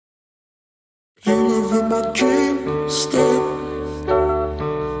living my dream state.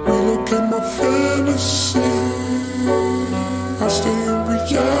 Relocate my fantasy. I stay in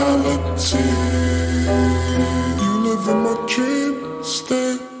reality. You live in my dream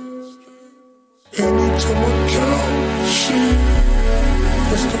state. Anytime I count sheep,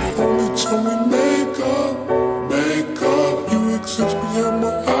 that's the only time we make up. You exist behind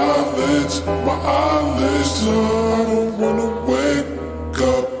my eyelids. I don't wanna wake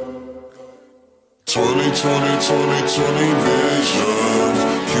up. 20 visions.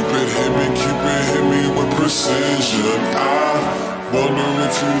 Cupid hit me with precision. I wonder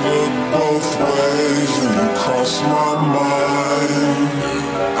if you look both ways when you cross my mind.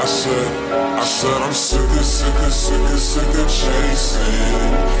 I said I'm sick of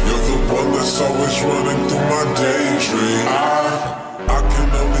chasing. You're the one that's always running through my daydream. I can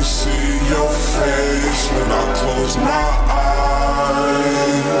only see your face when I close my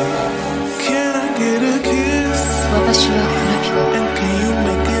eyes. Can I get a kiss? 私はKURAPIKA 。 And can you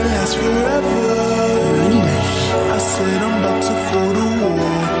make it last forever? 無になる。 I said I'm about to go to war.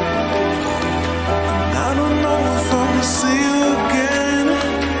 And I don't know if I'ma see you again.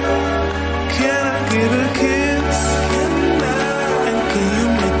 Can I get a kiss? And can you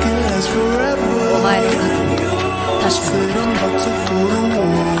make it last forever? お前の覚悟、 I 確か said に。 I'm about to go to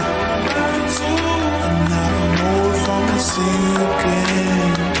war. And I don't know if I'ma see you again.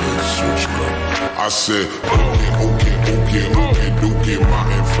 I said, okay, my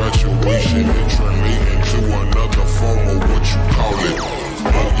infatuation is translating to another form of what you call it.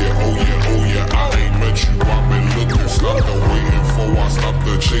 Oh yeah, I ain't met you, I've been looking, stopped the waiting for, I stopped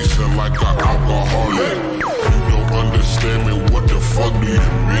the chasing like an alcoholic. You don't understand me, what the fuck do you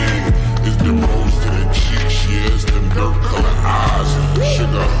mean? It's them rose to the cheeks, yeah, it's them dirt color eyes.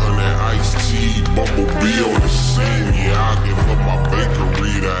 Sugar, honey, iced tea, bumblebee on the scene. Yeah, I give up my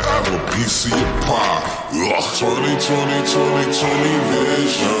bakery to have a piece of your pie. Ugh. 20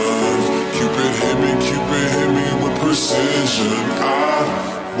 visions. Cupid hit me with precision. I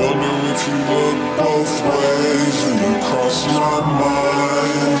wonder if you look both ways when you cross my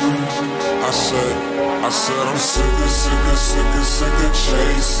mind. I said I'm sick of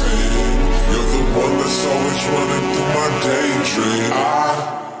chasing. You're the one that's always running through my daydream.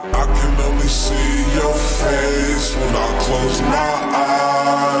 I can only see your face when I close my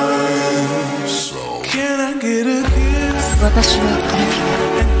eyes. So Can I get a kiss? 私はKURAPIKA